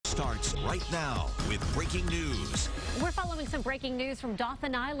starts right now with breaking news. We're following some breaking news from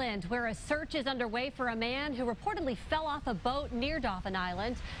Dauphin Island, where a search is underway for a man who reportedly fell off a boat near Dauphin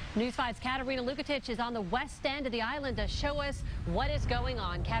Island. News 5's Katerina Lukatich is on the west end of the island to show us what is going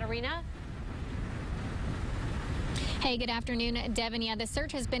on. Katerina? Hey, good afternoon, Devin. Yeah, the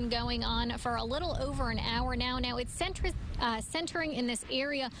search has been going on for a little over an hour now. Now, it's centering in this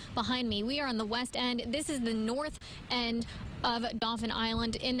area behind me. We are on the west end. This is the north end of Dauphin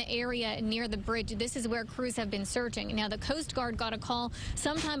Island, in the area near the bridge. This is where crews have been searching. Now, the Coast Guard got a call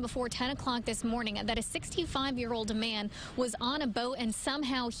sometime before 10 o'clock this morning that a 65-year-old man was on a boat and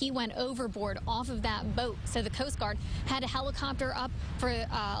somehow he went overboard off of that boat. So the Coast Guard had a helicopter up for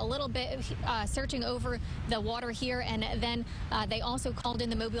a little bit, searching over the water here, and then they also called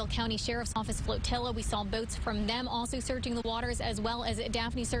in the Mobile County Sheriff's Office flotilla. We saw boats from them also searching the waters, as well as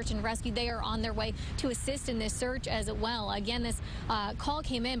Daphne Search and Rescue. They are on their way to assist in this search as well. Again, this call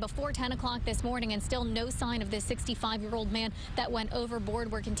came in before 10 o'clock this morning, and still no sign of this 65-year-old man that went overboard.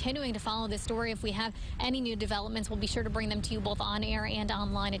 We're continuing to follow this story. If we have any new developments, we'll be sure to bring them to you both on air and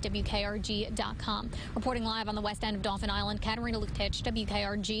online at WKRG.com. Reporting live on the west end of Dauphin Island, Katerina Lukatich,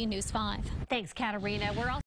 WKRG News 5. Thanks, Katerina. We're also